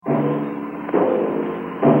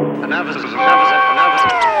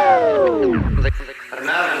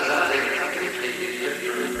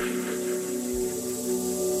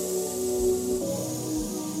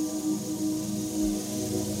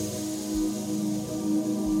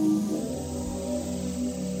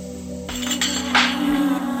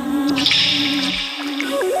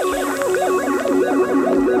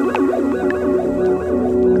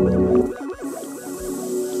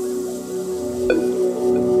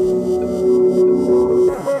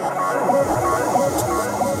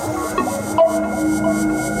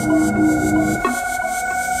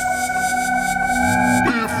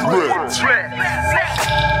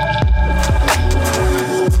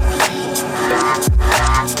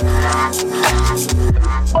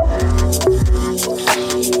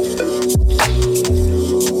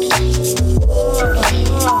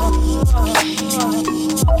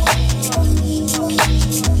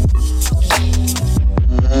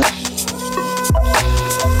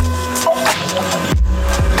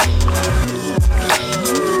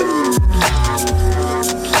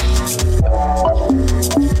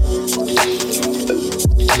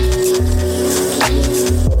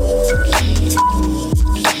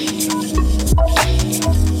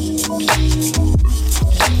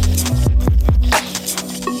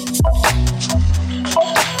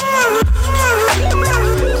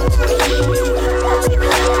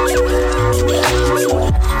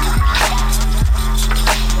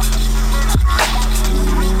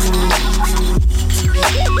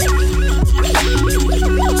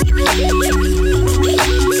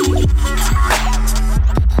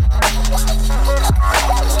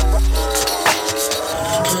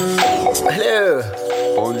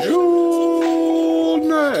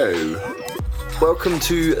Welcome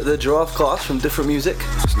to the Giraffe Cast from Different Music.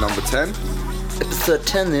 It's number 10. Episode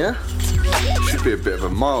 10, yeah? Should be a bit of a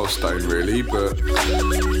milestone, really, but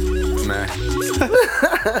meh.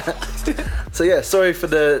 So yeah, sorry for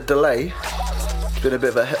the delay. It's been a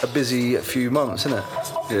bit of a busy few months, isn't it?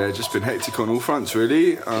 Yeah, just been hectic on all fronts,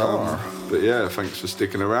 really. But yeah, thanks for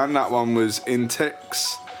sticking around. That one was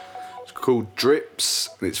Intex. It's called Drips,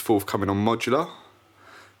 and it's forthcoming on Modular.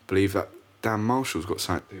 I believe that Dan Marshall's got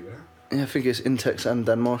something to do with that. Yeah, I think it's Intex and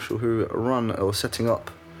Dan Marshall who run or setting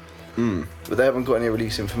up. But they haven't got any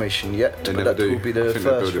release information yet. They but never that do. will be the I think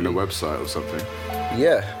first. they're building a website or something.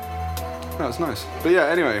 Yeah. That's nice. But yeah,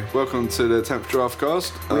 anyway, welcome to the 10th Giraffe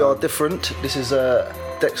Cast. We are different. This is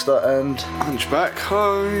Dexter and Hunchback.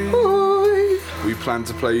 Hi. Hi. We plan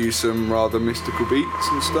to play you some rather mystical beats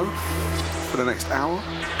and stuff for the next hour.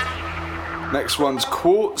 Next one's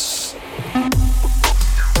Quartz.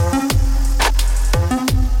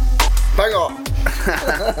 Bang on.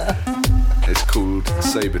 It's called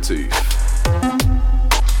Sabertooth.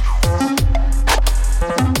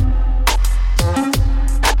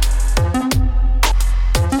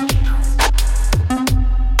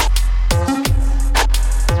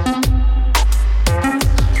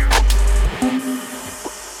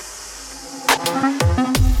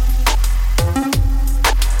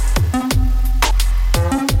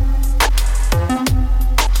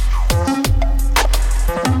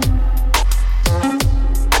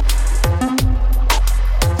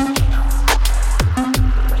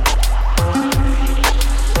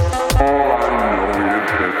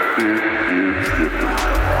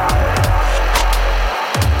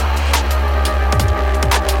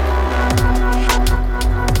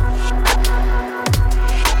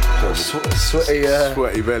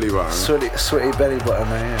 Sweaty belly button. Sweaty belly button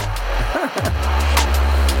there, yeah.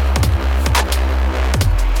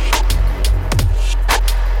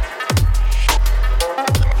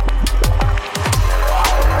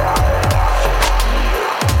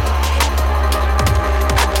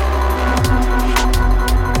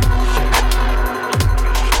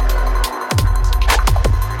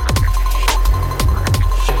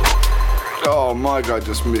 Oh my god,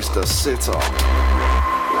 just missed a sitter.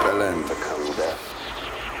 Belen.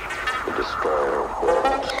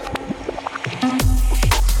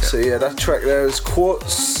 So yeah, that track there is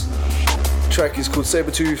Quartz. The track is called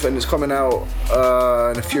Sabertooth and it's coming out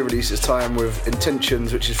in a few releases time with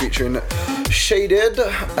Intentions, which is featuring Shaded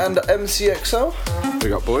and MCXL.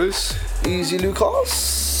 Big up, boys. Easy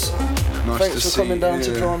Lucas. Nice Thanks for coming down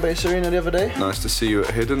to Drum and Bass Arena the other day. Nice to see you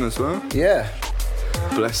at Hidden as well. Yeah.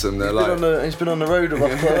 Bless them, He's been on the road with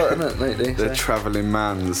us quite a lot, hasn't it, lately? They're travelling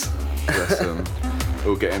mans. Bless them.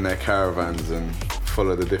 All get in their caravans and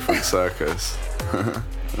follow the different circus.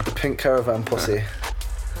 The Pink Caravan Posse.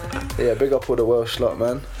 Yeah, big up all the Welsh lot,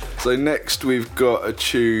 man. So next we've got a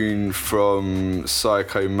tune from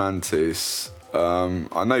Psycho Mantis.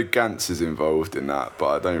 I know Gantz is involved in that, but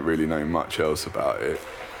I don't really know much else about it.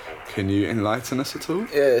 Can you enlighten us at all?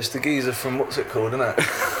 Yeah, it's the geezer from what's it called, isn't it?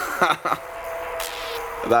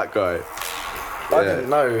 That guy. I didn't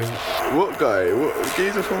know. What guy? What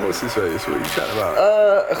geezer from what's his face? What are you chatting about?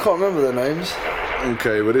 I can't remember their names.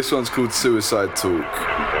 Okay, well this one's called Suicide Talk.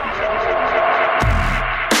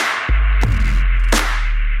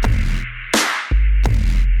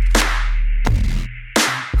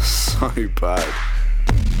 So bad.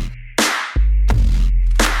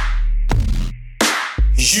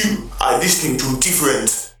 You are listening to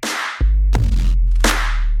Different.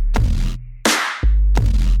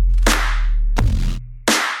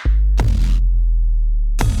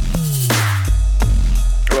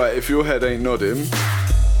 Right, if your head ain't nodding,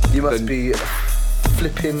 You must Then- be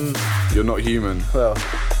flipping. you're not human. Well.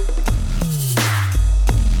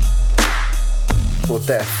 Or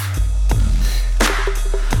deaf.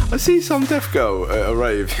 I see some deaf girl at a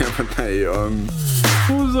rave the other day on...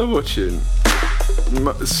 What was I watching?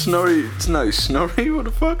 Snorri... No, Snorri? What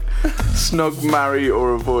the fuck? Snog, Marry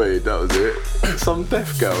or Avoid, that was it. Some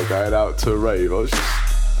deaf girl going out to a rave. I was just...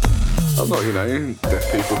 I'm not,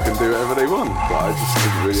 deaf people can do whatever they want, but I just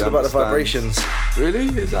didn't really It's about the understand. vibrations. Really?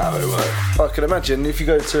 Is that how it works? I can imagine if you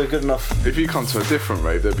go to a good enough. If you come to a different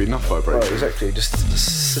rave, there'd be enough Oh, vibration. exactly. Just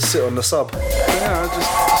sit on the sub. Yeah,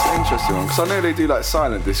 just an interesting one. Because I know they do like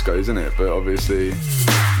silent discos, isn't it? But obviously,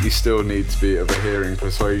 you still need to be of a hearing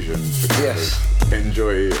persuasion to kind Yes. of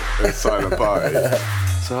enjoy a silent party.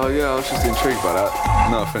 So yeah, I was just intrigued by that.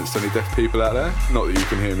 No offense to any deaf people out there. Not that you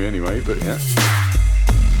can hear me anyway, but yeah.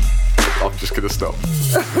 I'm just gonna stop.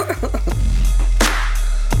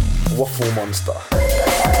 Waffle monster.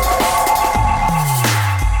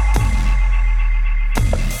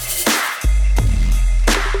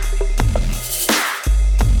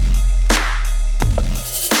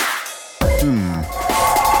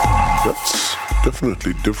 That's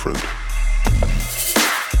definitely different.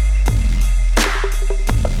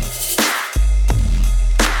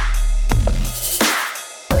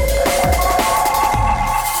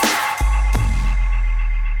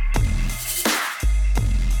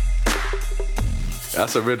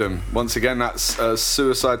 That's a rhythm. Once again, that's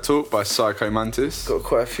Suicide Talk by Psycho Mantis. Got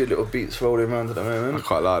quite a few little beats rolling around at the I moment.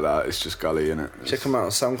 quite like that. It's just gully, innit? Check them out on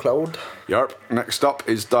SoundCloud. Yep. Next up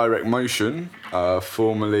is Direct Motion,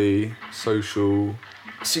 formerly Social.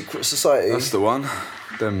 Secret Society. That's the one.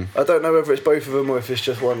 Them. I don't know whether it's both of them or if it's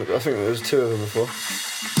just one. I think there was two of them before.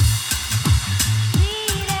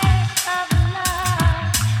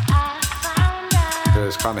 Yeah,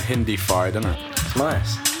 it's kind of Hindi-fied, isn't it? It's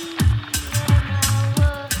nice.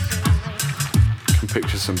 You can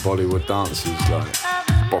picture some Bollywood dancers like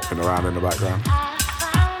bopping around in the background.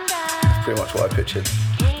 That's pretty much what I pictured.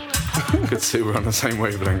 Could see we're on the same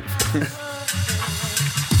wavelength.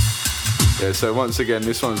 Yeah, so once again,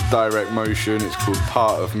 this one's Direct Motion. It's called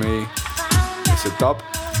Part of Me. It's a dub.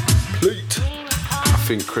 Plate. I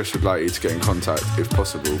think Chris would like you to get in contact if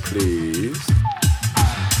possible, please.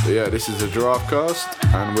 But yeah, this is a Giraffe Cast,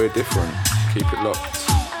 and we're different. Keep it locked.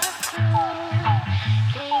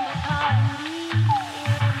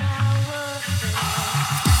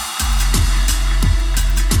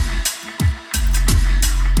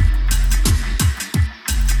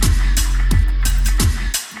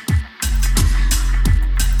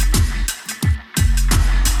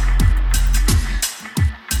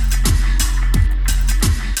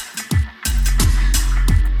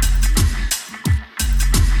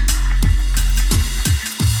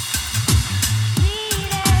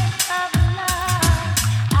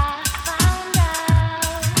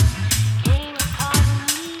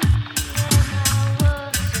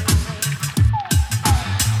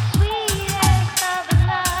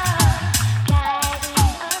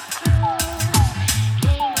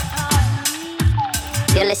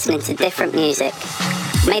 You're listening to different music,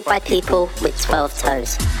 made by people with 12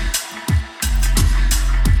 toes.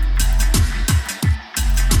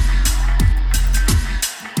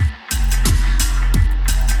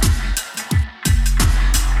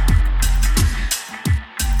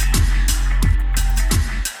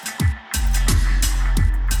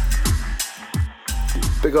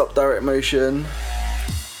 Big up Direct Motion.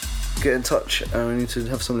 Get in touch and we need to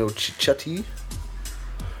have some little chatty.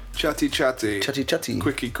 Chatty.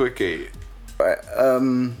 Quickie. Right,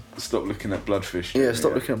 Stop looking at bloodfish. yeah,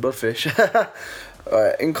 stop looking at Bloodfish.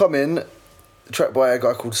 Alright, incoming, track by a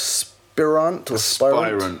guy called Spirant or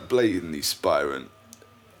Spirant. Spirant, blatantly Spirant.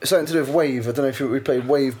 It's something to do with Wave. I don't know if we played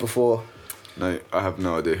Wave before. No, I have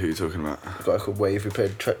no idea who you're talking about. A guy called Wave, who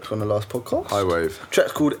played track on the last podcast. Hi, Wave.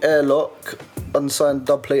 Track's called Airlock, unsigned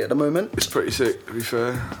dub plate at the moment. It's pretty sick, to be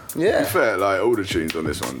fair. Yeah. To be fair, like, all the tunes on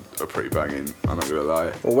this one are pretty banging, I'm not gonna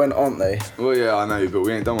lie. Well, when aren't they? Well, yeah, I know, but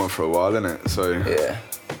we ain't done one for a while, innit? So, Yeah.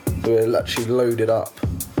 We're actually loaded up.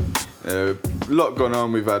 a lot gone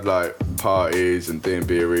on. We've had, like, parties and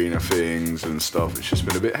D&B Arena things and stuff. It's just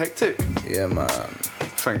been a bit hectic. Yeah, man.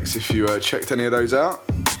 Thanks if you checked any of those out.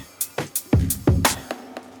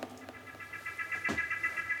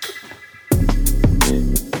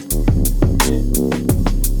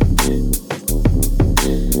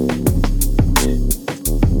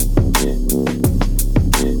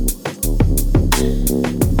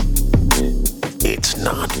 It's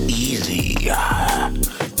not easy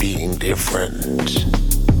being different.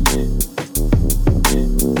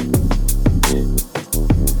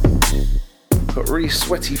 Got really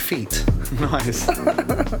sweaty feet. Nice.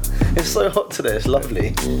 It's so hot today, it's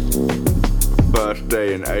lovely. First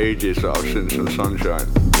day in ages that I've seen some sunshine.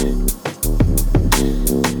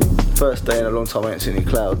 First day in a long time I ain't seen any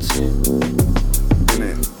clouds. Isn't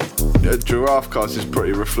it? A Giraffe Cast is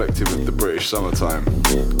pretty reflective of the British summertime.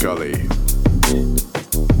 Gully.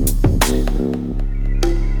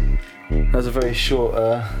 That was a very short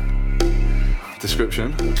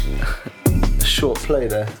Description? short play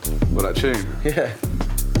there. What, that tune? Yeah.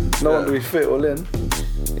 No Yeah. wonder we fit all in.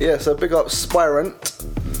 Yeah, so big up Spirant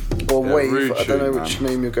or Yeah, Wave. rude I don't know tune, which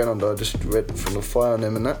man. name you're going under. I just read from the fire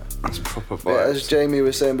name and that. That's proper Yeah, as vibes. Jamie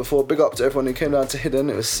was saying before, big up to everyone who came down to Hidden.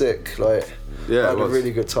 It was sick. Like, Yeah, I it had a was.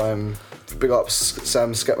 really good time. Big up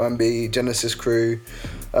Sam Scatman B, Genesis crew,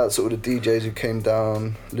 out to all the DJs who came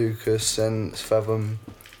down, Lucas, Sense, Fathom,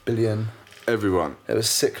 Billion. Everyone. It was a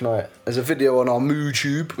sick night. There's a video on our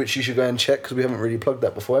MooTube, which you should go and check because we haven't really plugged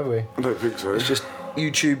that before, have we? I don't think so. It's just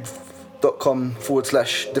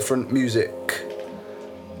youtube.com/different music.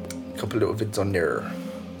 Couple little vids on there.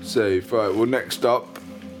 Safe. Right, well, next up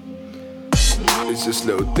is this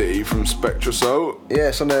little ditty from Spectra Soul. Yeah,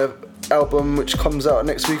 it's on their album which comes out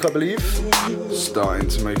next week, I believe. Starting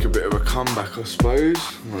to make a bit of a comeback, I suppose.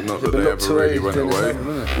 Well, not that they ever really went away.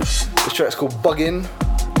 This track's called Buggin'.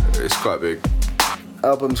 It's quite big.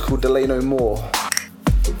 Album's called Delay No More.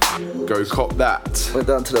 Go cop that. Went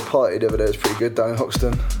down to the party the other day, it was pretty good down in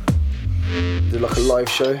Hoxton. Did like a live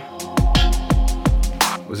show.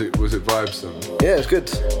 Was it vibes then? Yeah, it's good.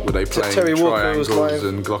 Were they playing Terry Walker was triangles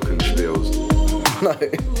live. and glockenspiels? No.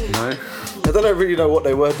 No? I don't really know what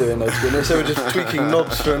they were doing though, to be honest. They were just tweaking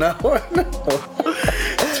knobs for an hour.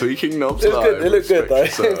 Tweaking knobs It was live. good, they look good though.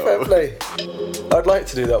 Spectra Soul. Fair play. I'd like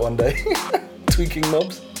to do that one day. Tweaking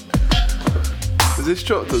knobs. Is this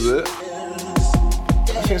chopped, does it? I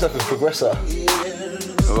think it's like a progressor.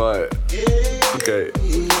 Right. Okay.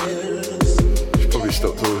 Should probably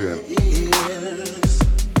stop talking.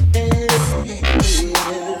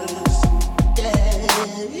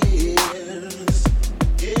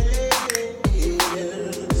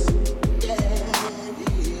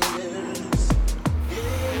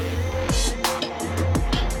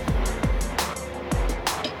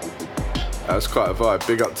 That's quite a vibe.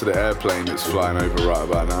 Big up to the airplane that's flying over right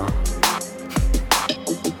about now.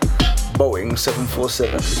 Boeing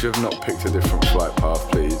 747. If you have not picked a different flight path,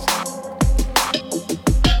 please.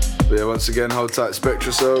 But yeah, once again, hold tight,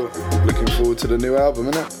 Spectra Soul. Looking forward to the new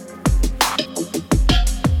album, innit?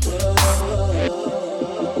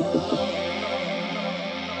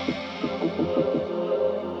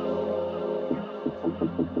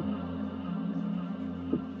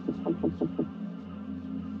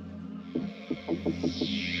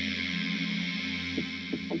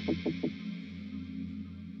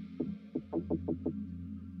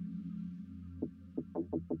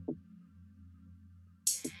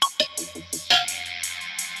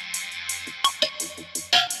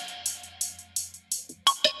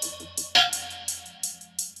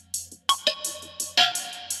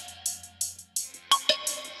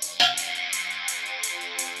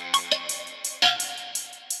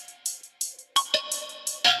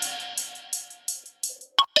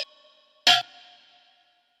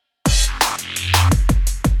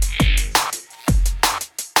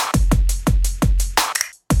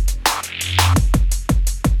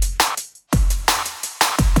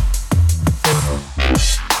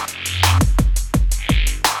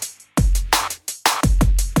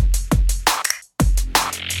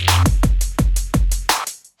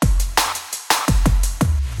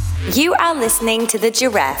 You are listening to the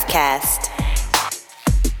Giraffe Cast.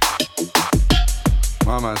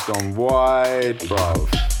 My man's gone wide, bruv.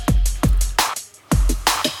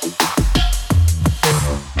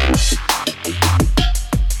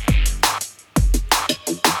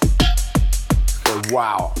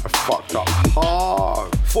 Wow, I fucked up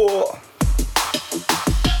hard. 4.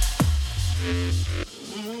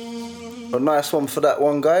 A nice one for that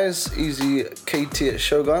one, guys. Easy KT at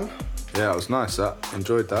Shogun. Yeah, it was nice, that.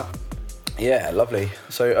 Enjoyed that. Yeah, lovely.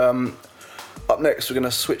 So, up next, we're going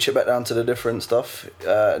to switch it back down to the different stuff.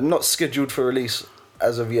 Not scheduled for release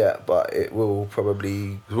as of yet, but it will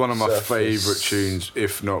probably It's one of my surface. favourite tunes,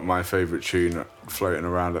 if not my favourite tune floating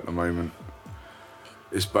around at the moment.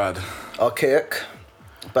 It's bad. Archaic,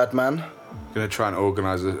 Bad Man. Gonna try and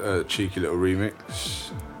organise a cheeky little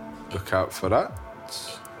remix. Look out for that.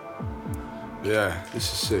 Yeah,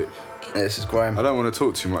 this is sick. Yeah, this is grime. I don't want to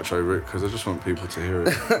talk too much over it because I just want people to hear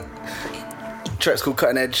it. Track's called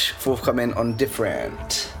Cutting Edge, forthcoming on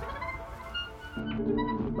Different.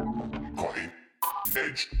 Cutting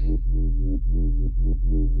edge.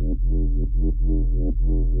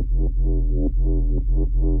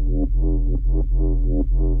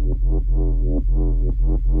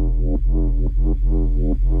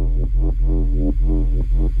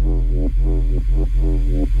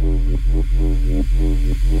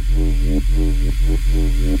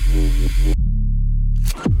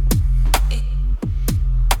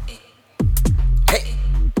 Hey!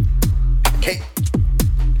 Hey! Hey!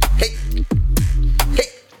 Hey! Hey!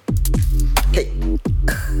 Hey! Hey!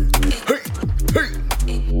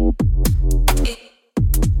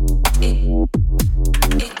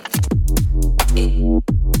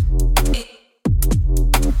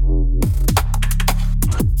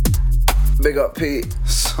 Big up Pete.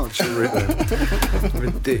 Such a rhythm.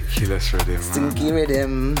 Ridiculous rhythm, man. Stinky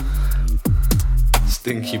rhythm.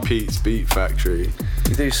 Stinky Pete's Beat Factory.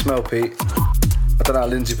 You do smell, Pete. I don't know how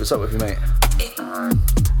Lindsay puts up with you, mate.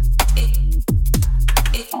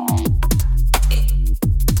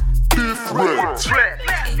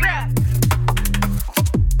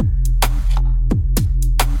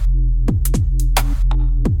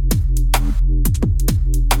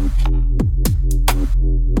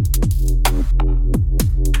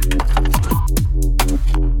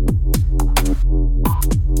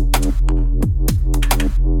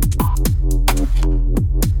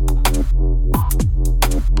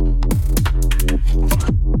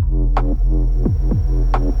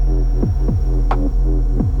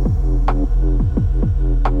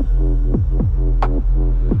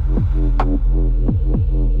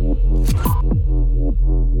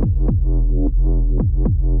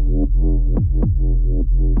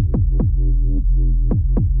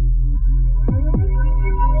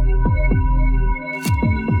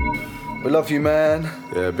 We love you, man.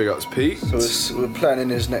 Yeah, big ups Pete. So we're planning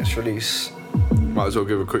his next release. Might as well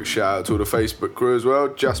give a quick shout out to all the Facebook crew as well.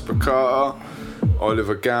 Jasper Carter,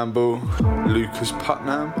 Oliver Gamble, Lucas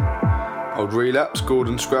Putnam, Old Relapse,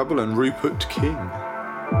 Gordon Scrabble and Rupert King.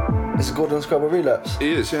 It's a Gordon Scrabble Relapse.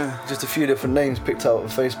 He is, yeah. Just a few different names picked out on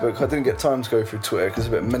Facebook. I didn't get time to go through Twitter because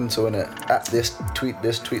it's a bit mental, innit? At this, tweet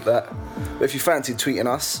that. But if you fancy tweeting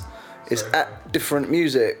us, it's at Different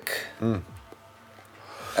Music.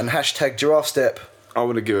 And hashtag Giraffe Step. I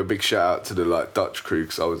want to give a big shout out to the Dutch crew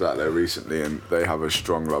because I was out there recently and they have a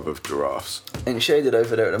strong love of giraffes. Ain't shaded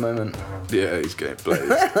over there at the moment. Yeah, he's getting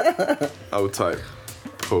blazed. Old type.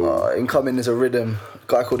 Paul. Incoming is a rhythm. A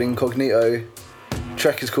guy called Incognito.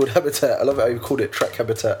 Track is called Habitat. I love it how you called it Track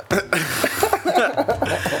Habitat.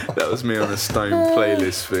 That was me on a Stone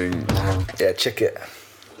playlist thing. Yeah, check it.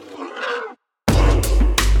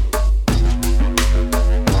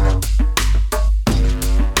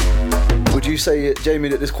 Would you say, Jamie,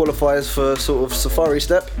 that this qualifies for sort of Safari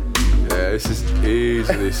Step? Yeah, this is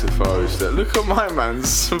easily Safari Step. Look at my man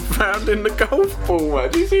surrounding the golf ball, man.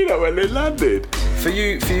 Do you see that when they landed? For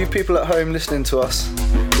you people at home listening to us,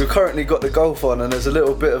 we've currently got the golf on and there's a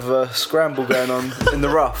little bit of a scramble going on in the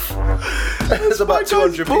rough. There's about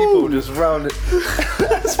 200 people just round it.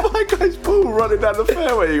 That's my guy's ball running down the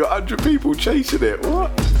fairway. You got 100 people chasing it. What?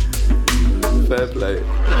 Fair play.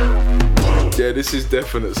 Yeah, this is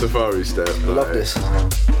definite Safari Step. Love this.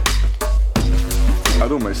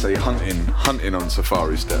 I'd almost say hunting on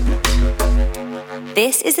Safari Step.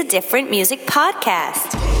 This is a Different Music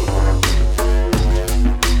Podcast.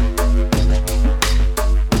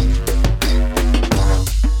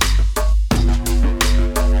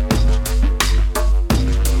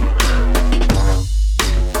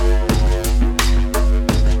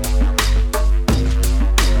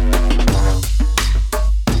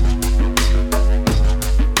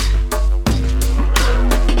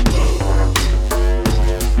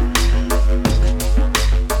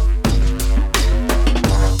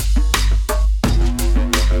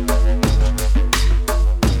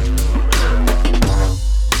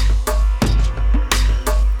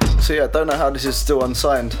 So yeah, I don't know how this is still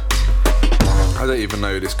unsigned. I don't even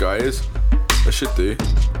know who this guy is. I should do.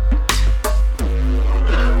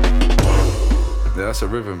 Yeah, that's a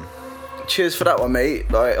rhythm. Cheers for that one, mate.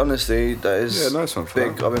 Like, honestly, that is Nice one for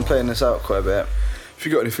big. that. I've been playing this out quite a bit. If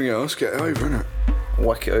you got anything else, get it over, innit?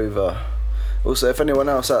 Whack it over. Also, if anyone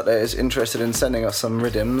else out there is interested in sending us some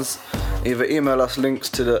rhythms, either email us links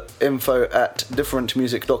to the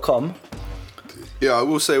info@differentmusic.com. Yeah, I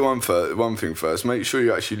will say one thing first. Make sure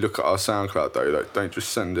you actually look at our SoundCloud though. Like, don't just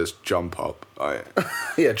send us jump up. Like,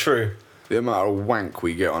 Yeah, true. the amount of wank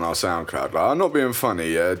we get on our SoundCloud. Like, I'm not being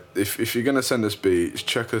funny. Yeah, if you're gonna send us beats,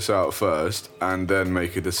 check us out first, and then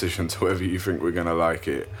make a decision to whether you think we're gonna like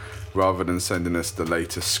it, rather than sending us the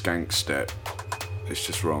latest skank step. It's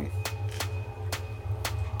just wrong.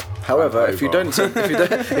 However, if you don't have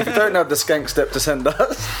the skank step to send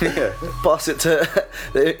us, pass it to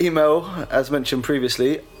the email as mentioned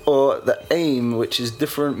previously, or the AIM, which is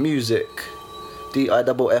Different Music,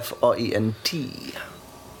 DIFFRENT.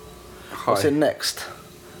 What's in next?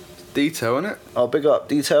 Detail, innit? I'll big up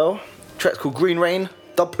Detail. Track's called Green Rain,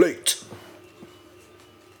 The Plate.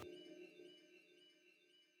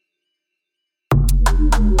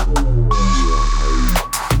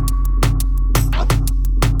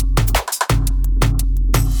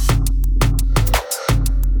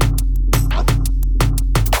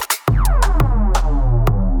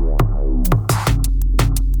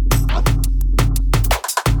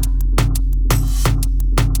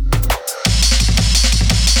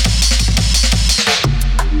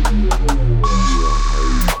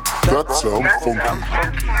 That sounds funky.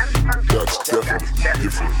 That's definitely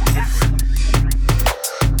different.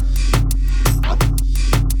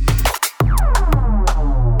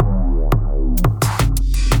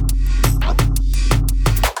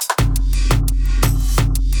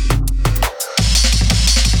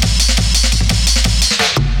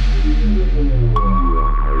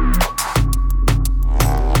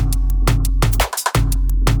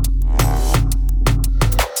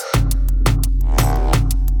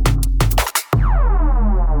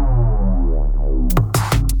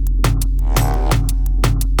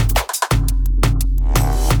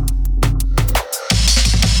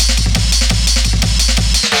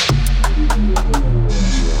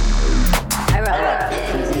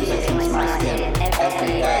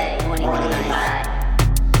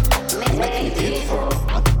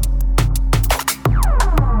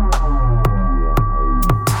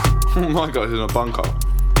 My guy's in a bunker.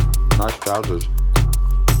 Nice trousers.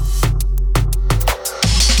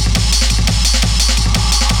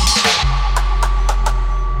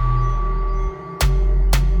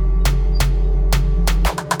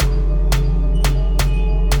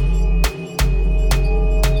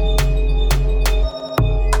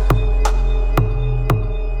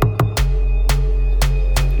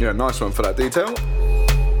 Yeah, nice one for that Detail.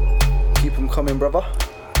 Keep them coming, brother.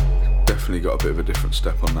 Definitely got a bit of a different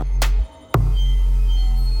step on that.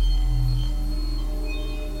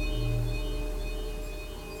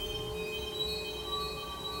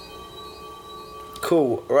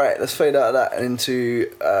 Cool. Right, let's fade out of that and into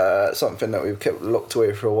something that we've kept locked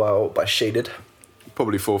away for a while by Shaded.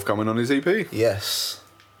 Probably forthcoming on his EP. Yes.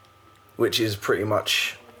 Which is pretty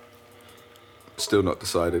much... Still not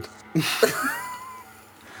decided.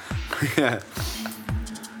 Yeah.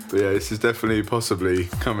 But yeah, this is definitely possibly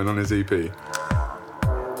coming on his EP. Easy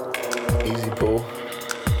pull.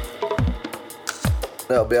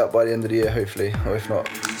 That'll be out by the end of the year, hopefully. Or if not,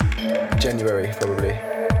 January, probably.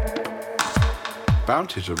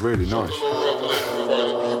 Bounties are really nice.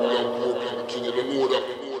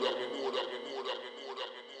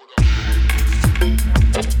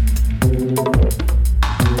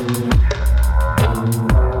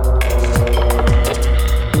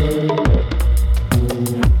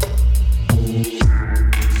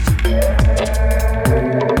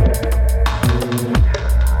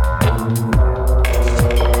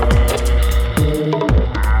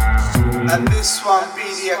 And this one be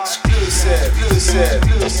the exclusive.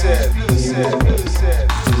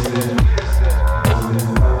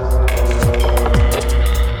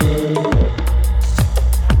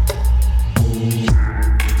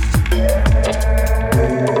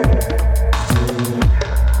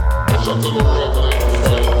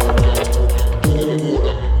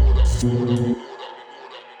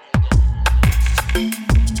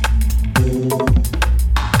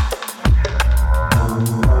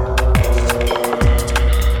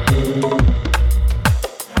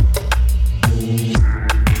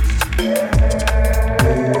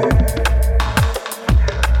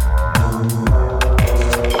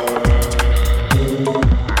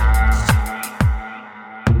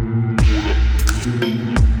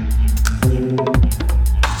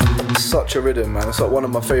 sicker rhythm, man. It's like one of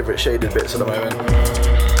my favourite shaded bits at the moment.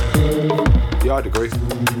 Yeah, I'd agree.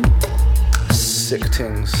 Sick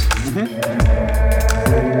things.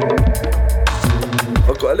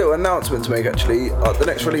 I've got a little announcement to make actually. The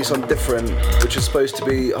next release on Different, which is supposed to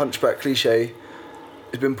be Hunchback Cliche,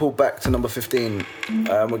 has been pulled back to number 15.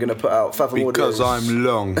 We're going to put out Fathom Audio. Because I'm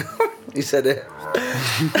long. You said it.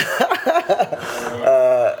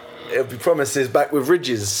 It'll be Promises back with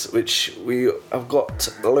Ridges, which we have got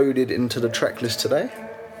loaded into the track list today.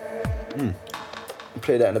 We'll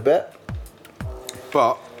play that in a bit.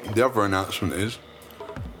 But the other announcement is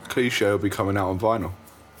Cliche will be coming out on vinyl.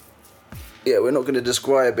 Yeah, we're not going to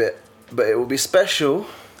describe it, but it will be special,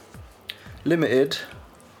 limited,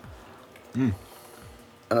 and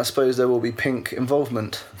I suppose there will be Pink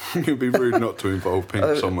involvement. It'd be rude not to involve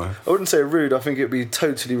Pink somewhere. I wouldn't say rude, I think it'd be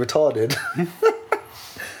totally retarded.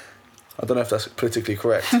 I don't know if that's politically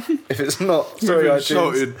correct. If it's not, sorry, You've iTunes.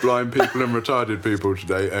 insulted blind people and retarded people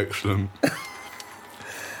today. Excellent.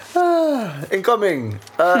 Incoming.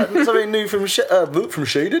 Something new from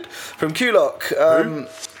Shaded, from Q-Lock.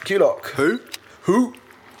 Q-Lock. Who?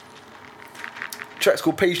 Track's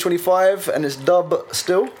called Page 25 and it's dub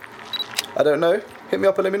still. I don't know. Hit me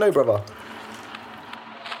up and let me know, brother.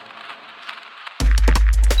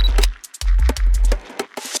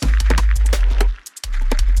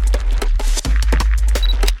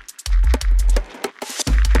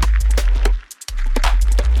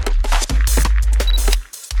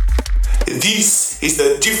 This is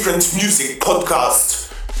the Different Music Podcast.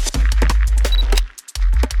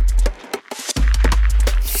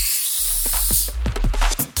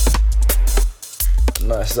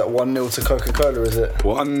 Nice. Is that 1-0 to Coca-Cola, is it?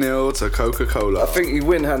 1-0 to Coca-Cola. I think you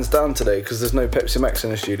win hands down today because there's no Pepsi Max in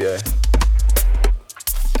the studio.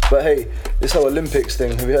 But hey, this whole Olympics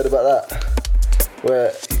thing, have you heard about that? Where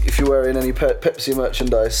if you're wearing any Pepsi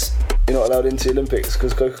merchandise, you're not allowed into the Olympics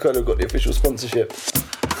because Coca-Cola got the official sponsorship.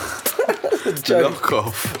 Knock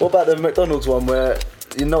off. What about the McDonald's one where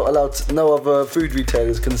you're not allowed to, no other food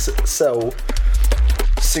retailers can sell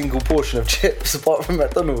a single portion of chips apart from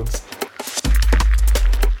McDonald's?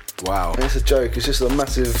 Wow. And it's a joke, it's just a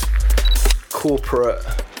massive corporate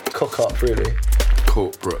cock-up, really.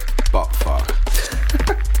 Corporate butt fuck.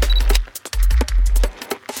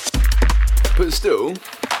 But still,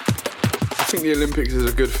 I think the Olympics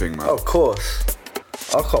is a good thing, man. Oh, of course.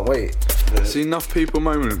 I can't wait. See enough people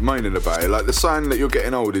moaning about it. Like the sign that you're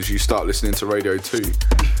getting old is you start listening to Radio 2.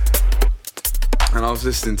 And I was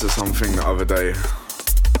listening to something the other day.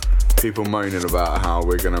 People moaning about how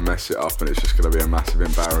we're going to mess it up and it's just going to be a massive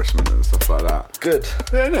embarrassment and stuff like that. Good.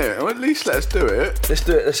 Yeah, no, well, at least let's do it. Let's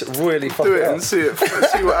do it. Let's really fuck Do it it up. and see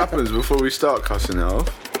what happens before we start cussing it off.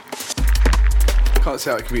 Can't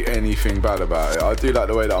say I can be anything bad about it. I do like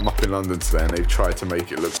the way that I'm up in London today and they've tried to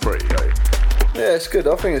make it look pretty. Like. Yeah, it's good.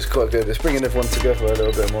 I think it's quite good. It's bringing everyone together a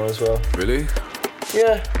little bit more as well. Really?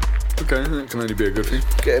 Yeah. Okay, that can only be a good thing.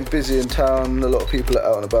 Getting busy in town, a lot of people are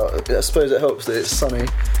out and about. I suppose it helps that it's sunny.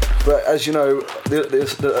 But as you know,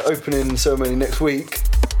 the opening ceremony next week,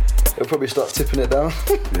 it'll probably start tipping it down.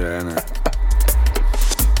 Yeah, I know.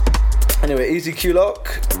 Anyway, easy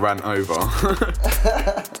Q-Lock. Ran over.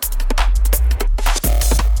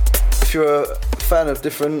 If you're a fan of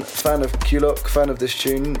Q-Lock, fan of this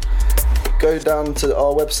tune, go down to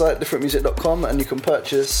our website, differentmusic.com, and you can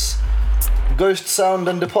purchase Ghost Sound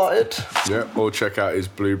and Departed. Yeah, or check out his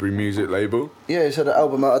Blueberry Music label. Yeah, he's had an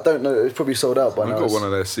album out. I don't know, it's probably sold out by now. I got one of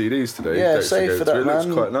their CDs today. Yeah, Dates save Ago for that, Through. man.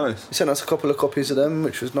 Looks quite nice. He sent us a couple of copies of them,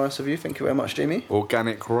 which was nice of you. Thank you very much, Jamie.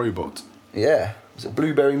 Organic Robot. Yeah. Is it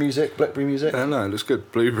Blueberry Music, Blackberry Music? Yeah, no, it looks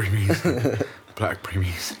good. Blueberry Music. Blackberry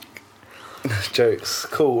Music. Jokes.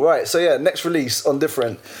 Cool. Right, so yeah, next release on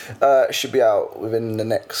Different should be out within the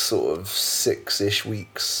next sort of 6-ish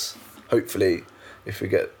weeks, hopefully, if we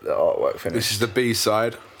get the artwork finished. This is the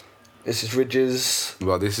B-side. This is Ridges.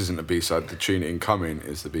 Well, this isn't the B-side. The tune Incoming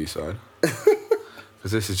is the B-side.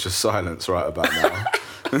 Because this is just silence right about now.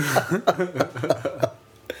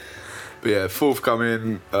 But yeah,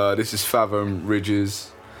 forthcoming, this is Fathom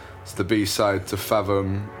Ridges. It's the B-side to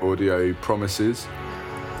Fathom Audio Promises.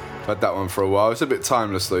 I've had that one for a while. It's a bit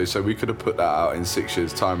timeless though, so we could have put that out in 6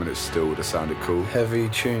 years' time and it still would have sounded cool. Heavy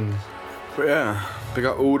tunes. But yeah, big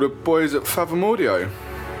up all the boys at Fathom Audio.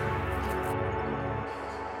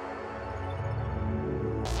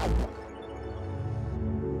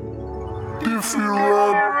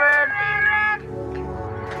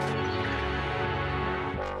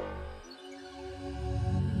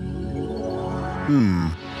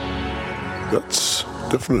 That's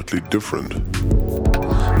definitely different.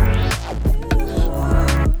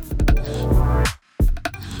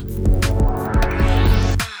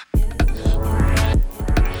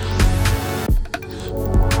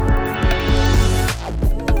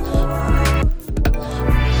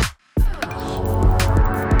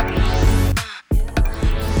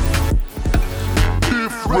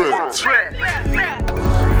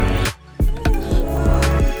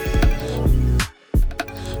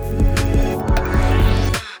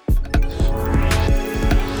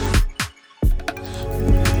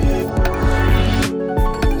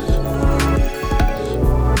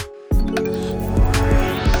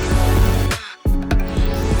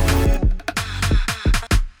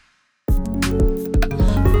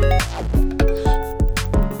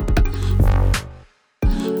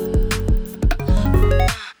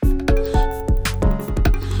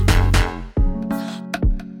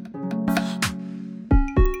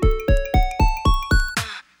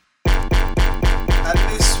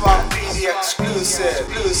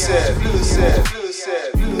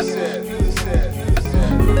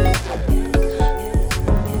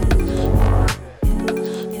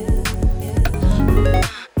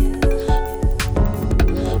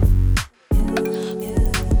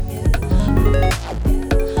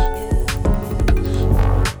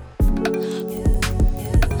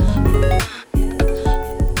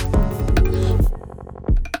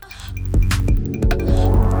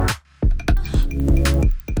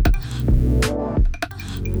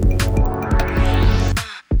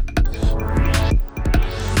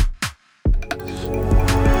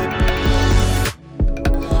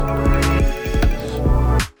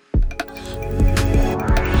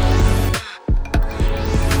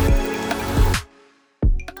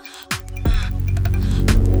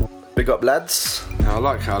 up, lads. Yeah, I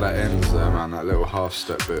like how that ends there, man. That little half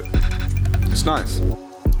step bit. It's nice.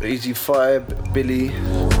 Easy vibe, Billy,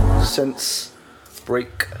 Sense,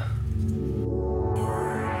 Break.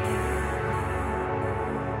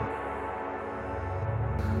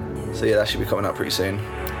 So yeah, that should be coming out pretty soon.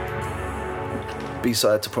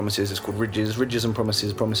 B-side to Promises, it's called Ridges. Ridges and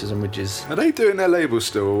Promises, Promises and Ridges. Are they doing their label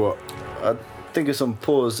still or what? I think it's on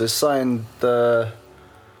pause. They signed the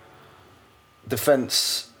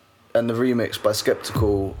Defense and the remix by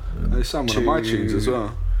Skeptical. They signed one of my tunes as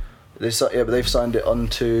well. But they've signed it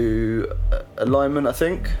onto Alignment, I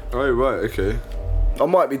think. Oh, right, okay. I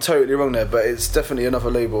might be totally wrong there, but it's definitely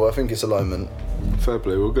another label. I think it's Alignment. Fair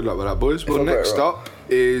play. Well, good luck with that, boys. Well, next up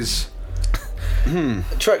is... The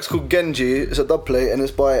track's called Genji. It's a dub plate and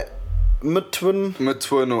it's by Mutwin.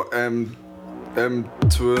 Mutwin or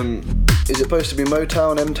M-Twin. Is it supposed to be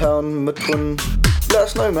Motown, M-Town, Mutwin? Let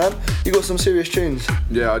us know, man. You got some serious tunes.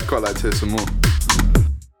 Yeah, I'd quite like to hear some more.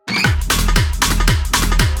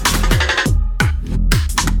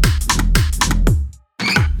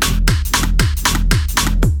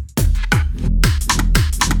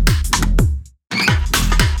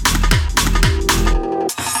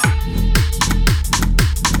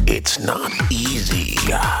 It's not easy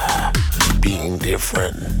being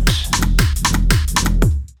different.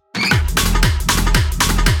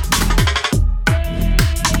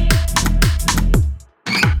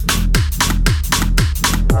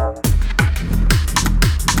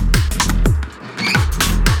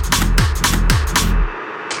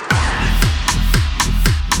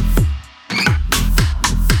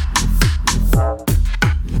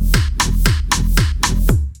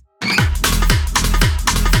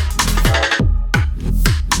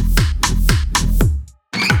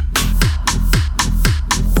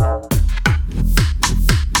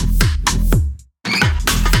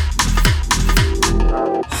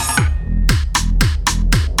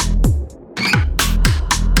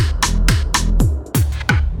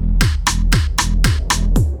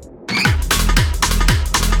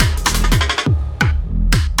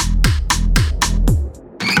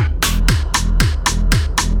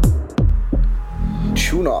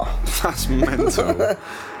 That's mental.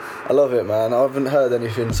 I love it, man. I haven't heard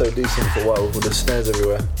anything so decent for a while with all the snares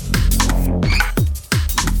everywhere.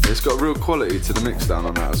 It's got real quality to the mix down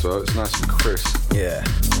on that as well. It's nice and crisp. Yeah.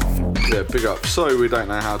 Yeah, big up. Sorry we don't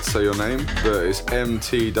know how to say your name, but it's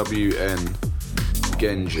MTWN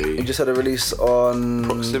Genji. You just had a release on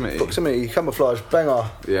Proximity, Camouflage, banger.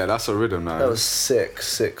 Yeah, that's a rhythm now. That was sick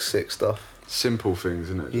stuff. Simple things,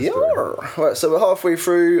 isn't it? Yeah. Right, so we're halfway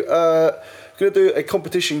through. Gonna do a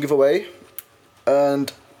competition giveaway,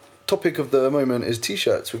 and topic of the moment is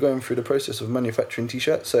t-shirts. We're going through the process of manufacturing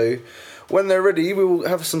t-shirts, so when they're ready we will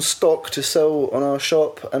have some stock to sell on our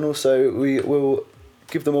shop, and also we will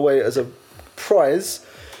give them away as a prize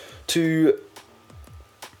to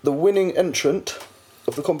the winning entrant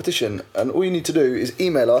of the competition. And all you need to do is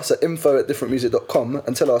email us at info@differentmusic.com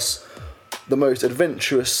and tell us the most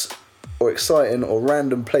adventurous or exciting or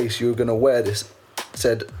random place you're going to wear this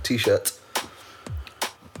said t-shirt,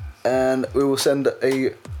 and we will send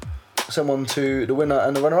someone to the winner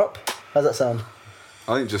and the runner-up. How's that sound?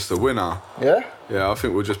 I think just the winner. Yeah? Yeah, I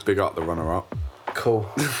think we'll just big up the runner-up. Cool.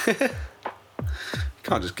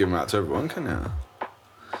 Can't just give them out to everyone, can you?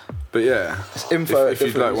 But yeah, It's info if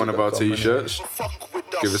you'd like one of our t-shirts,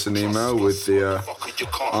 give us an email with the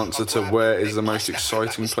answer to where is the most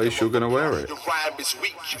exciting place you're going to wear it.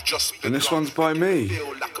 And this one's by me.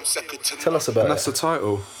 Tell us about And that's it. the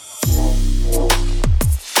title.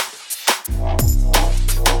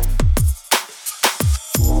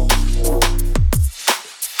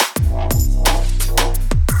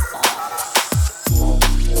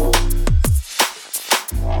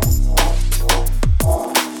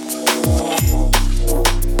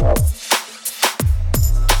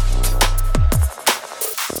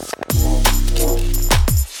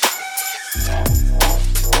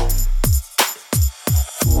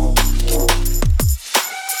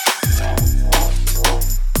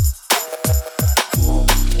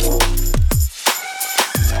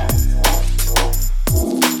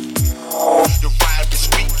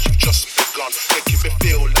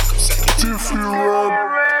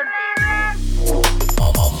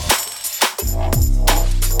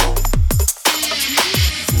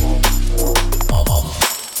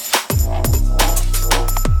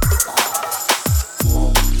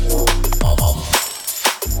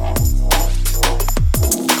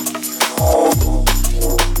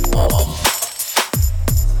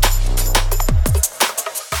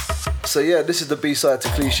 So yeah, this is the B-side to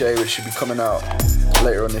Cliche, which should be coming out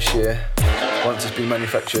later on this year. once it's been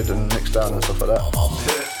manufactured and mixed down and stuff like that.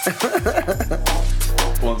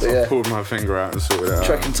 Once Yeah. I pulled my finger out and sorted it out.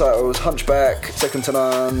 Track and title was Hunchback, Second to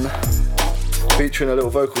None, featuring a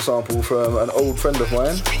little vocal sample from an old friend of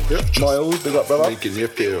mine, Miles, big up brother. Making you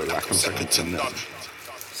feel like I'm second to none.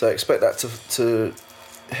 So I expect that to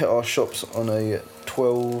hit our shops on a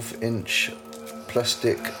 12-inch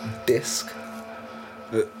plastic disc.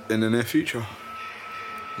 In the near future.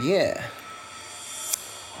 Yeah.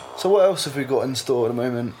 So what else have we got in store at the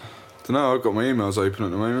moment? Don't know, I've got my emails open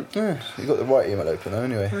at the moment. Yeah, you got the right email open though,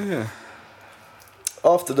 anyway. Oh, yeah.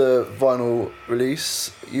 After the vinyl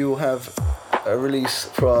release, you will have a release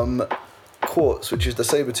from Quartz, which is the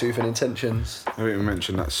Sabretooth and Intentions. I think we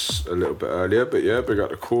mentioned that a little bit earlier, but yeah, big up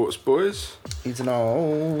the Quartz boys. Need to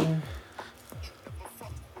know.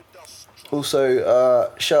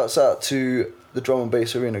 Also, shouts out to the Drum and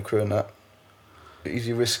Bass Arena crew and that.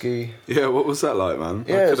 Easy Risky. Yeah, what was that like, man?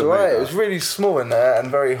 Yeah, it was alright. It was really small in there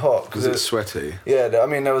and very hot. Was it sweaty? Yeah, I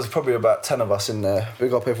mean, there was probably about 10 of us in there.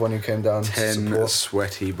 Big up everyone who came down to 10 support.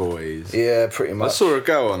 sweaty boys. Yeah, pretty much. I saw a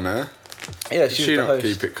girl on there. Yeah, Did she she was the not host.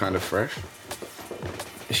 keep it kind of fresh?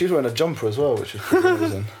 She was wearing a jumper as well, which was pretty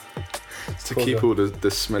amazing. It's to keep all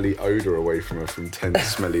the smelly odour away from her from 10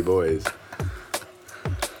 smelly boys.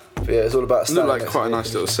 But yeah, it's all about It looked like quite a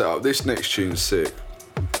nice little setup. This next tune's sick.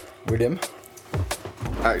 Rhythm.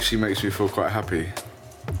 Actually makes me feel quite happy.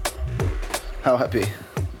 How happy?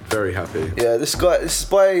 Very happy. Yeah, this is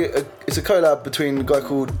it's a collab between a guy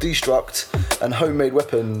called Destruct and Homemade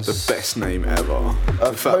Weapons. The best name ever.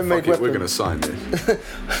 In fact, Homemade fuck it, we're Weapon. going to sign this.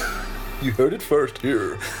 You heard it first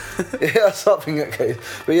here. Yeah, something okay.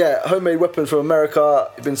 But yeah, Homemade Weapons from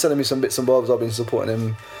America. He's been sending me some bits and bobs. I've been supporting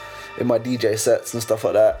him in my DJ sets and stuff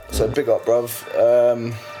like that. So big up,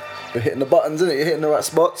 bruv. You're hitting the buttons, innit? You're hitting the right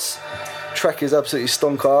spots. Track is absolutely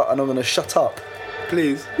stonker, and I'm gonna shut up.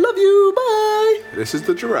 Please. Love you, bye. This is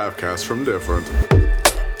the Giraffe Cast from Different.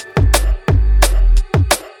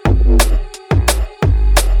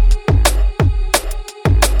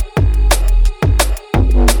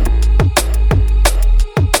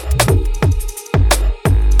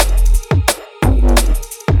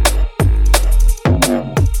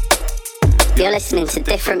 You're listening to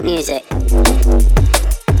different music.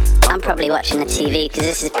 I'm probably watching the TV because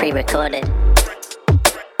this is pre-recorded.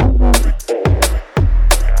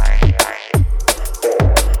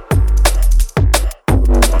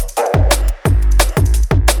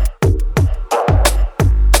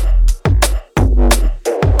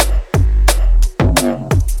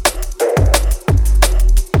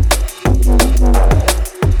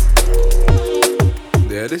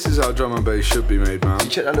 Yeah, this is how drum and bass should be made, man.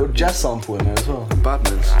 Check that little jazz sample in there as well.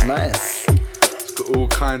 Badness. Nice. It's got all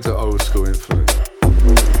kinds of old school influence.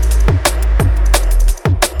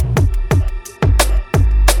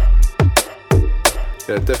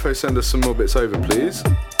 Yeah, defo send us some more bits over, please.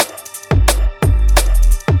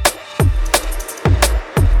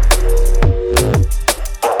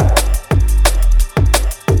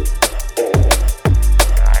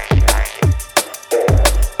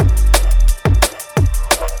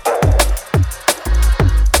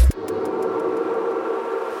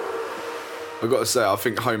 I've got to say, I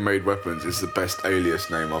think Homemade Weapons is the best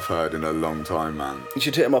alias name I've heard in a long time, man. You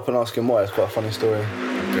should hit him up and ask him why. It's quite a funny story.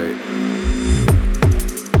 Okay.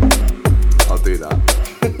 I'll do that.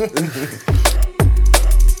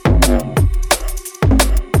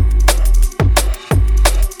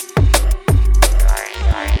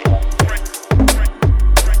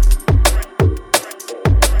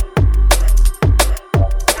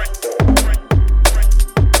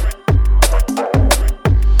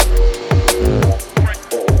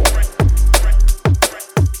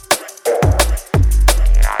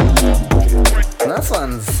 Nice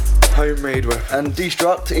ones. Homemade Weapons. And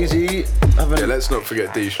Destruct, easy. Yeah, let's not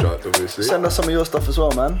forget Destruct, obviously. Send us some of your stuff as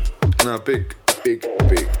well, man. No, big.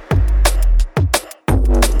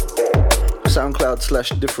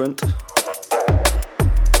 SoundCloud/different.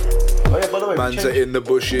 Oh yeah, by the way, Man's are in the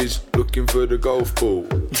bushes looking for the golf ball.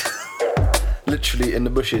 literally in the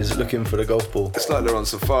bushes looking for the golf ball. It's like they're on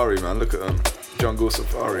safari, man. Look at them. Jungle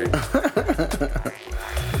safari.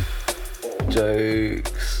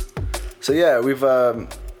 Jokes. So yeah, we've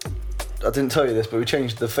I didn't tell you this, but we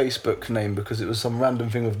changed the Facebook name because it was some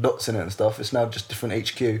random thing with dots in it and stuff. It's now just different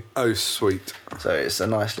HQ. Oh, sweet. So it's a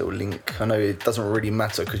nice little link. I know it doesn't really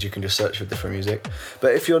matter because you can just search for different music.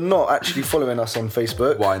 But if you're not actually following us on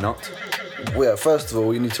Facebook... Why not? Well, yeah, first of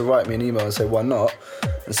all, you need to write me an email and say why not.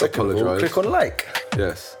 And second of all, click on like.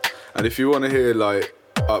 Yes. And if you want to hear, like,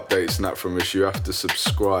 updates and that from us, you have to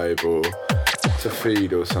subscribe or to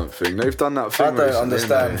feed or something. They've done that thing. I don't recently,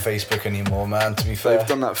 understand haven't they? Facebook anymore, man, to be fair. They've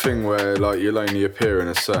done that thing where like you'll only appear in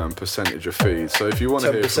a certain percentage of feeds. So if you want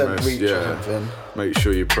to hear from 10% us, reach or something. make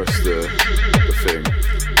sure you press the thing.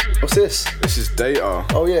 What's this? This is Data.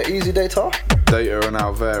 Oh yeah, Easy Data. Data and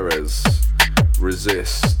Alvarez.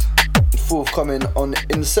 Resist. Forthcoming on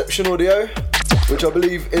Inception Audio, which I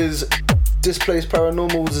believe is Displaced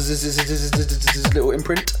Paranormal's little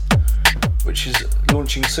imprint, which is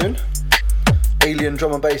launching soon. Alien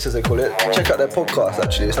Drum and Bass, as they call it. Check out their podcast,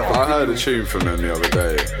 actually. It's like I heard a tune from them the other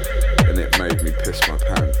day, and it made me piss my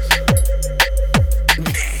pants.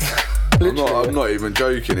 I'm not even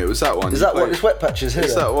joking. It was that one. Is that what it's Wet Patches here?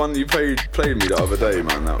 It's that one you played me the other day,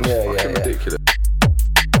 man. That was fucking ridiculous.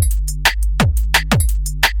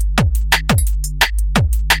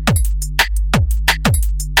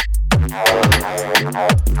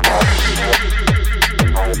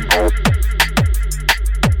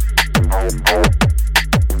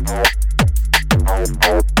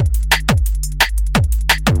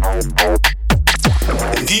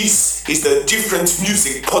 This is the Different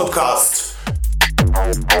Music Podcast.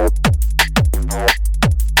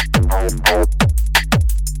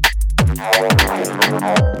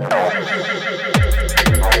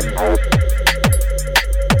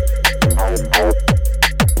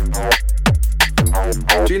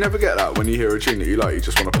 Do you never get that when you hear a tune that you like, you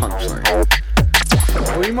just want to punch something?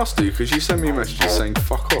 Well, you must do, because you send me messages saying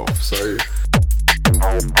fuck off, so... They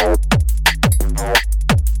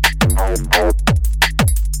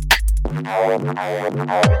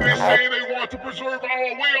say they want to preserve our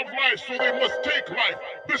way of life, so they must take life.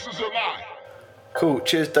 This is a lie. Cool.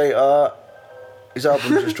 Cheers, Data. His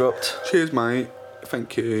album just dropped. Cheers, mate.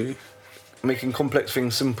 Thank you. Making complex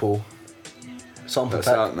things simple. Sample That's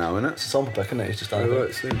pack. out now, isn't It's it? a sample pack, isn't it? It's just out. Oh,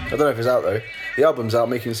 right, see. I don't know if it's out though. The album's out,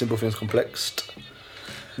 Making Simple Things Complex.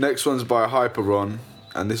 Next one's by Hyperon,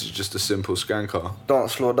 and this is just a simple skanker.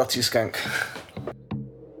 Dance Floor Dutty Skank.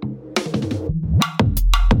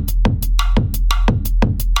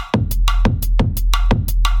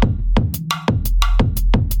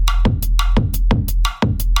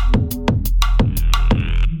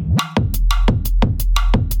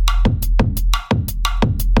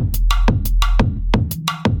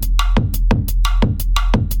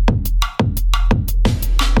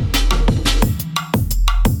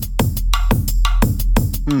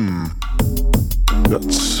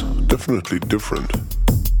 That's definitely different.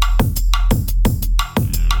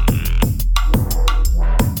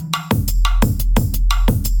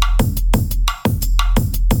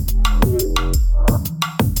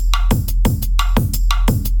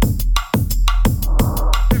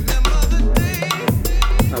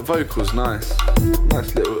 That vocal's nice.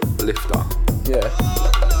 Nice little lifter. Yeah.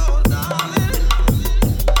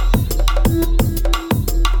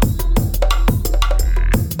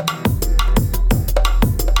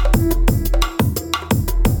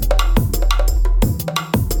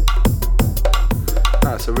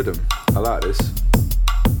 That's a rhythm. I like this.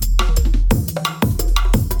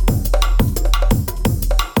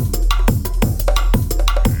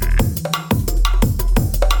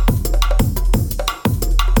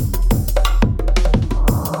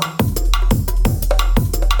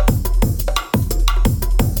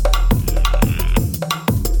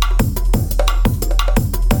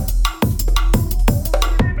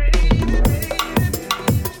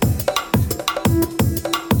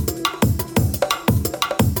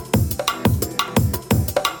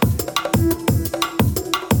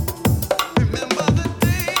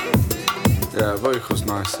 Yeah, vocal's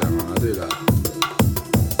nice there, man. I do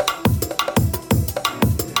that.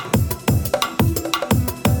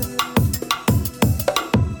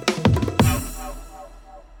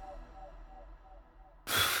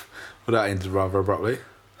 Well, that ended rather abruptly.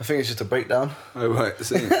 I think it's just a breakdown. Oh, right.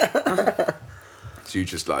 See. So you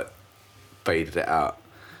just, like, faded it out.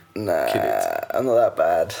 Nah, Kid it. I'm not that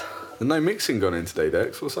bad. There's no mixing gone in today,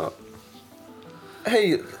 Dex. What's up?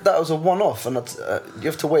 Hey, that was a one-off, and you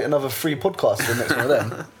have to wait another 3 podcasts for the next one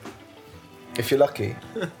then. If you're lucky.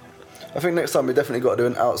 I think next time we definitely got to do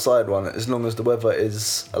an outside one, as long as the weather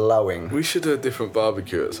is allowing. We should do a different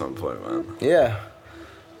barbecue at some point, man. Yeah.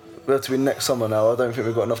 We'll have to be next summer now. I don't think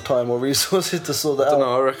we've got enough time or resources to sort that I don't out.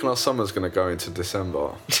 know, I reckon our summer's going to go into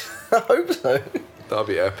December. I hope so. That'd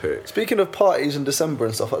be epic. Speaking of parties in December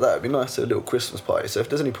and stuff like that, it'd be nice to do a little Christmas party. So if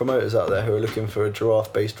there's any promoters out there who are looking for a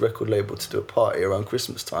giraffe-based record label to do a party around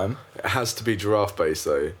Christmas time, It has to be giraffe-based,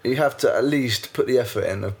 though. you have to at least put the effort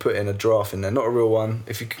in of putting a giraffe in there. Not a real one.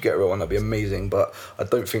 If you could get a real one, that'd be amazing. But I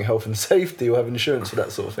don't think health and safety will have insurance for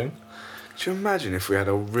that sort of thing. Do you imagine if we had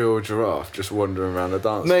a real giraffe just wandering around the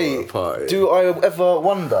dance floor at a Mate, party? do I ever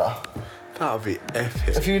wonder? That would be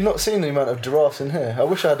epic. Have you not seen the amount of giraffes in here? I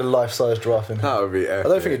wish I had a life-size giraffe in here. That would be epic. I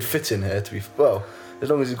don't think it'd fit in here, to be... Well, as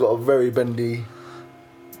long as you've got a very bendy...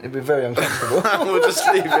 It'd be very uncomfortable. We'll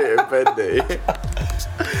just leave it in bendy.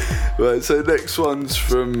 Right, so next one's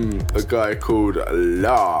from a guy called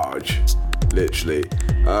Large, literally.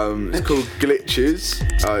 It's called Glitches.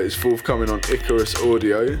 It's forthcoming on Icarus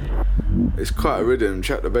Audio. It's quite a rhythm.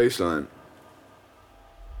 Check the bass line.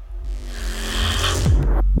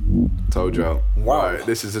 Told you. Wow. Right,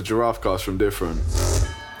 this is a Giraffe Cast from Different.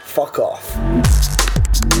 Fuck off.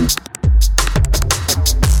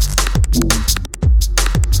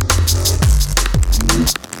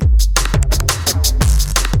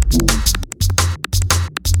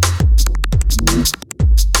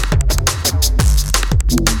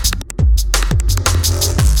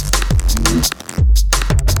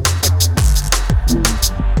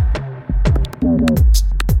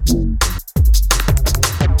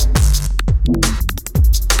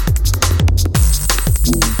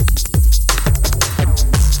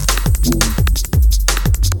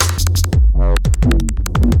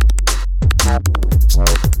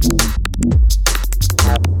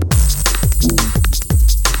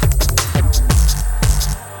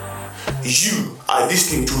 You are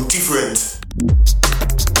listening to Different.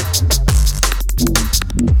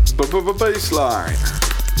 Baseline.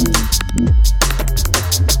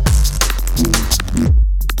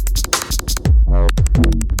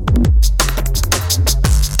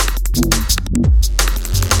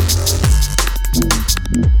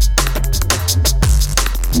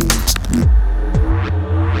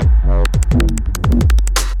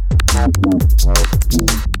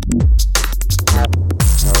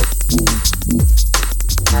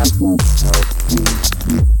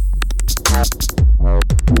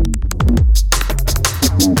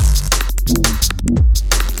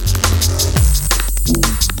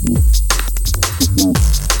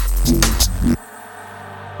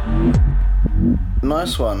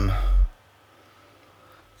 Nice one.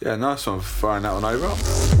 Yeah, nice one for firing that one over.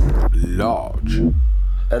 Large.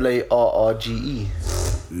 Large.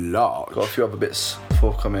 Large. Got a few other bits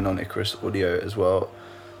forthcoming on Icarus Audio as well.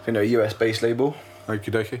 I think they're a US-based label.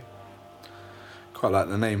 Okie dokie. Quite like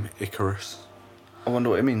the name Icarus. I wonder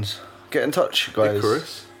what it means. Get in touch, guys.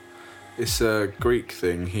 Icarus? It's a Greek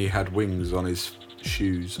thing. He had wings on his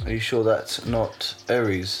shoes. Are you sure that's not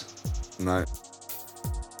Aries? No.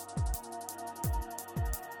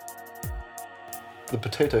 The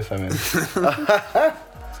potato famine.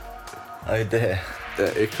 I dare.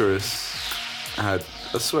 Yeah, Icarus had...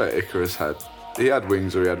 I swear Icarus had... He had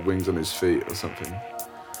wings, or he had wings on his feet or something.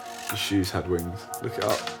 His shoes had wings. Look it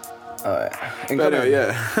up. Alright. But anyway,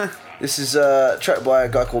 yeah. This is a track by a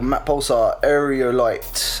guy called Matt Pulsar,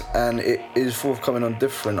 Aerolite, and it is forthcoming on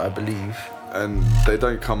Different, I believe. And they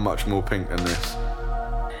don't come much more pink than this.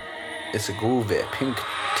 It's a groovy pink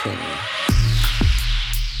ting.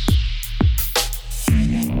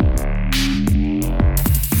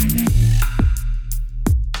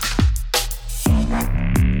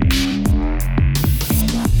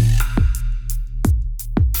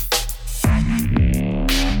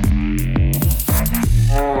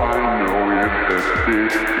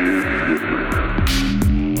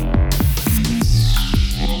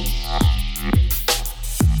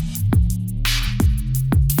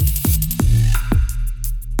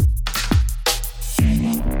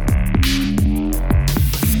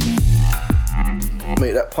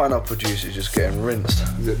 Mate, that pineapple juice is just getting rinsed.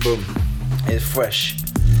 Is it boom? It's fresh.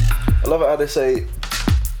 I love it how they say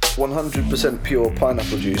 100% pure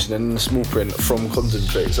pineapple juice and then in the small print from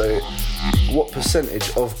concentrate. So what percentage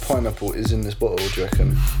of pineapple is in this bottle, do you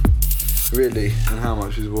reckon? Really? And how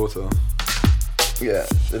much is water? Yeah,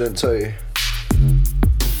 they don't tell you.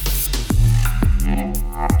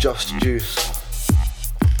 Just juice.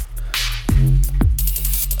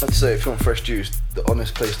 I'd say if you want fresh juice, the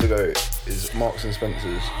honest place to go is Marks and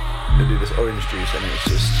Spencer's. They do this orange juice and it's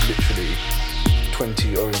just literally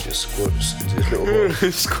 20 oranges squashed into this little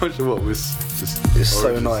bottle. Squashed what was just... It's so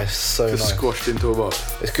oranges nice, so just nice. squashed into a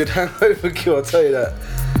box. It's good hangover cure, I'll tell you that.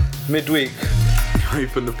 Midweek You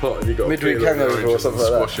open the pot and you got midweek hangover or something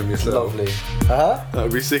like that. Squash them yourself. Lovely. Huh? That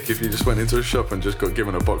would be sick if you just went into a shop and just got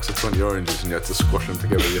given a box of 20 oranges and you had to squash them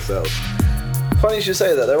together yourself. Funny you should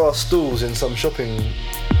say that. There are stalls in some shopping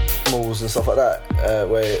malls and stuff like that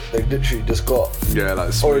where they've literally just got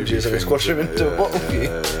Like oranges and they things, squash them into a bottle for you.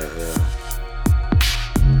 Yeah.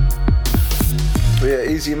 But yeah,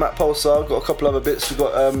 Easy Matt Pulsar. Got a couple other bits. We've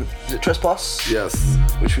got is it Trespass? Yes.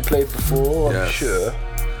 Which we played before, I'm Yes. sure.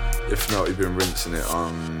 If not, you've been rinsing it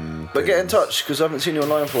on... But get in touch because I haven't seen you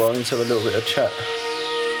online for a while. I need to have a little bit of chat.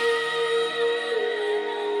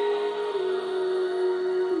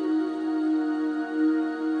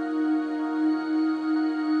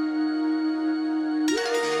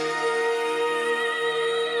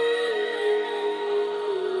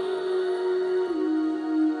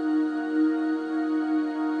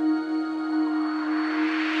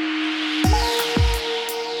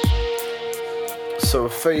 So we'll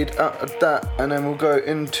fade out of that, and then we'll go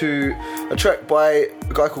into a track by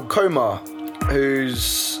a guy called Coma,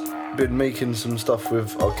 who's been making some stuff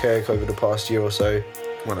with Archaic over the past year or so.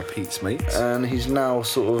 One of Pete's mates. And he's now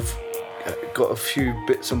sort of got a few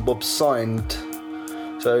bits and bobs signed.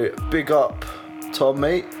 So big up, Tom,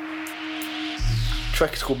 mate. The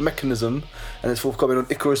track is called Mechanism, and it's forthcoming on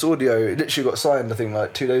Icarus Audio. It literally got signed, I think,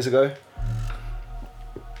 like 2 days ago.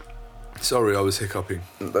 Sorry, I was hiccuping.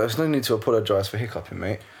 There's no need to apologise for hiccuping,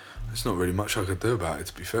 mate. There's not really much I could do about it,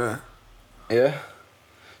 to be fair. Yeah?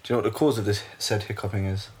 Do you know what the cause of this said hiccuping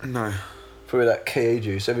is? No. Probably that KA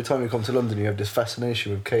juice. Every time you come to London, you have this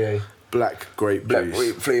fascination with KA. Black grape juice.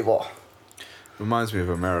 Grape flavour. Reminds me of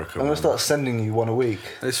America. I'm going to start sending you one a week.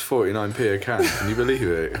 It's 49p a can, can you believe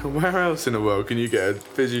it? Where else in the world can you get a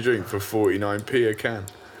fizzy drink for 49p a can?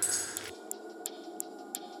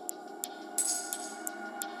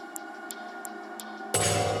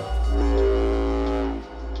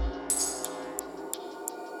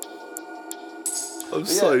 I'm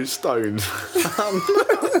so stoned.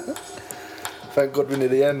 Thank God we're near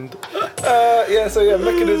the end.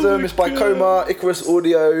 Mechanism is by Coma, Icarus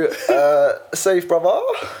Audio. Safe, brother.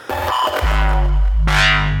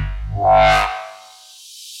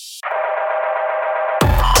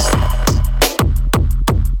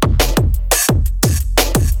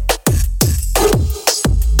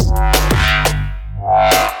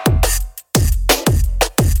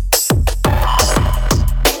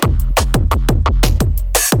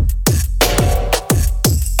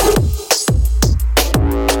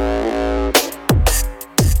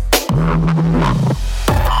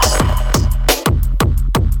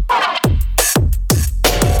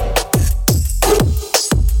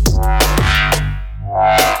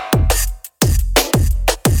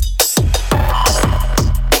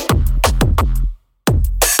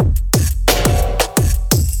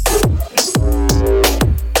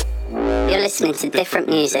 To different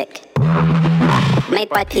music made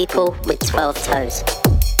by people with 12 toes.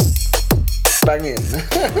 Banging.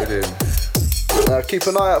 Now keep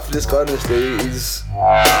an eye out for this guy, honestly. He's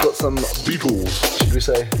got some Beatles, should we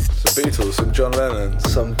say? Some Beatles, some John Lennon.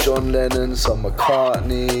 Some John Lennon, some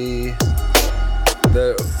McCartney.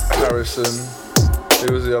 Harrison.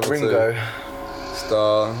 Who was the other Ringo. two?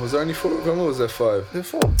 Star. Was there only 4 of them or was there 5? There were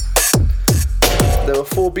 4. There were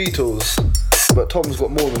 4 Beatles, but Tom's got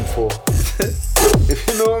more than 4. If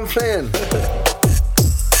you know what I'm saying.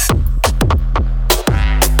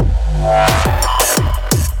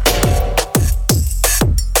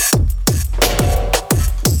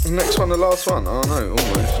 Next one, the last one. Oh no,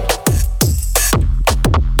 almost.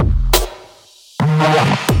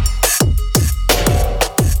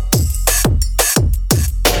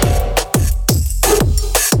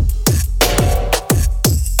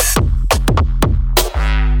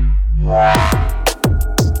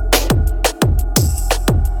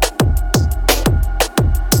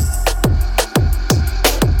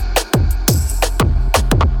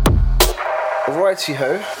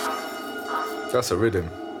 Righty-ho. That's a rhythm.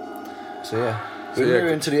 So yeah, we're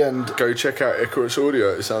nearing to the end. Go check out Icarus Audio.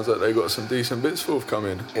 It sounds like they got some decent bits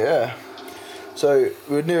forthcoming. Yeah. So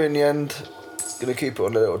we're nearing the end. Gonna keep it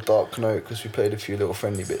on a little dark note because we played a few little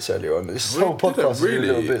friendly bits earlier on. This whole podcast is a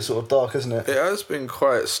little bit sort of dark, isn't it? It has been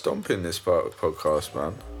quite stomping, this part of the podcast,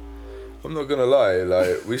 man. I'm not gonna lie.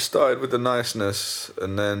 Like, we started with the niceness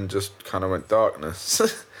and then just kind of went darkness.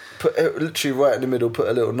 Put it literally right in the middle. Put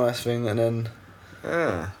a little nice thing and then.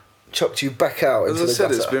 Yeah. Chucked you back out into the gutter. As I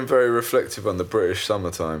said, it's been very reflective on the British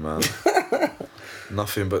summertime, man.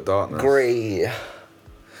 Nothing but darkness. Grey.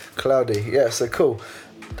 Cloudy. Yeah, so cool.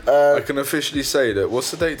 I can officially say that,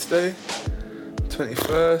 what's the date today?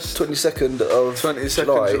 21st? 22nd of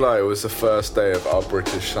 22nd July was the first day of our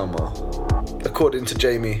British summer. According to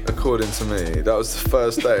Jamie. According to me. That was the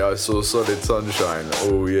first day I saw solid sunshine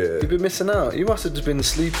all year. You've been missing out. You must have just been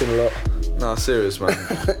sleeping a lot. Nah, serious, man.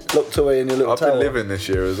 Locked away in your little tower. I've been living this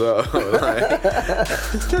year as well.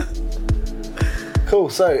 Cool,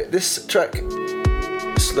 so this track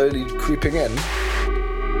slowly creeping in,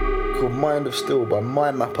 called Mind of Steel by My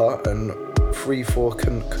Mapper and Freak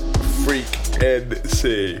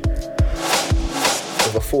NC.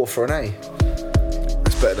 With a 4 for an A.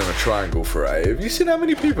 It's better than a triangle for A. Have you seen how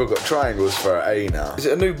many people got triangles for an A now? Is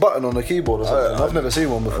it a new button on the keyboard or something? I've never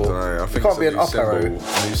seen one before. I don't know. I think it can't be an up symbol, arrow.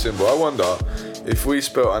 New symbol. I wonder if we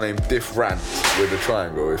spelt our name Diff Rant with a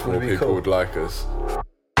triangle, if more people would like us.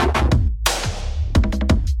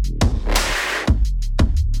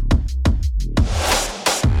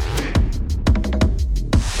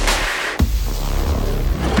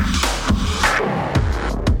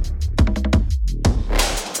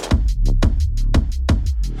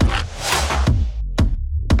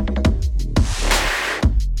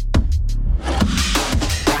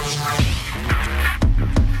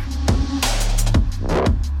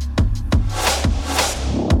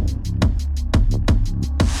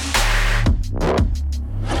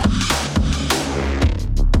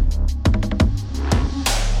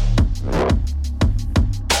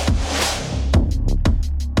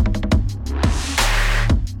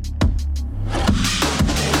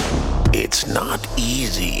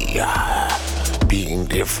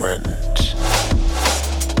 different.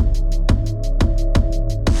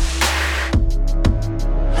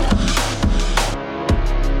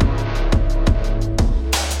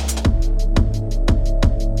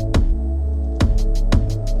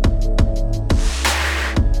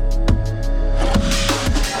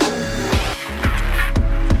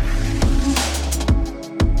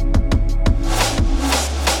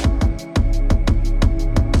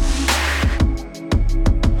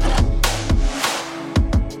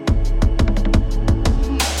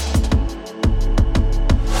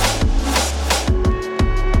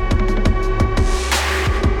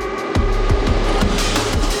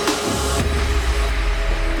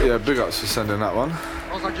 Yeah, big ups for sending that one.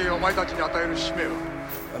 I like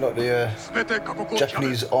the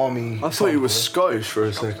Japanese army. I thought you were Scottish for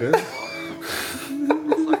a second.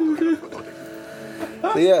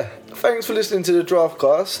 But yeah, thanks for listening to the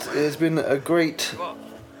Draftcast. It's been a great.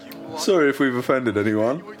 Sorry if we've offended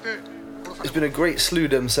anyone. It's been a great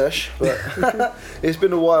Sludem sesh, but it's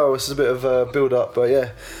been a while. It's a bit of a build up, but yeah,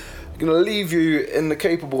 I'm gonna leave you in the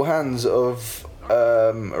capable hands of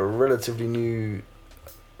a relatively new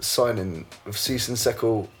signing of Cease and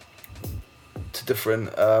Seckle to different.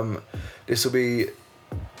 This will be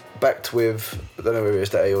backed with, I don't know whether it's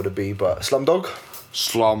the A or the B, but Slumdog.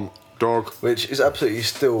 Slumdog. Which is absolutely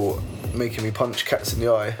still making me punch cats in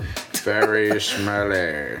the eye. Very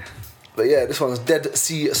smelly. But yeah, this one's Dead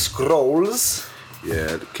Sea Scrolls.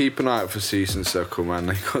 Yeah, keep an eye out for Cease and Seckle, man.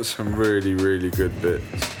 They got some really, really good bits.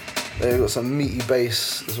 They've got some meaty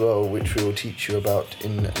bass as well, which we will teach you about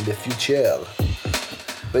in the future.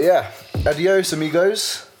 But yeah, adios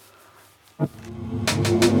amigos.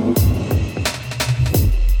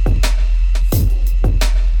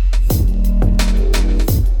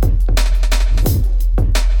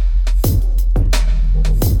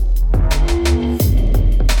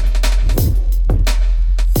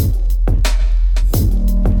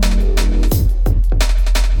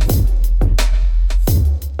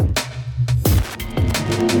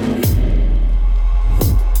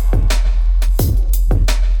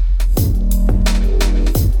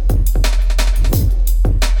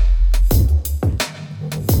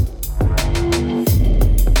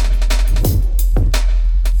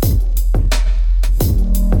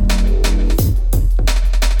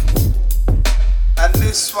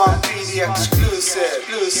 This one be the exclusive.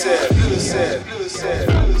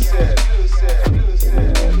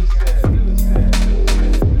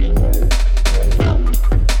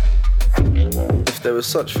 If there was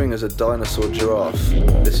such thing as a dinosaur giraffe,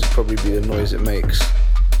 this would probably be the noise it makes.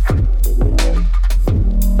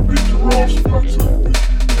 Big giraffes better.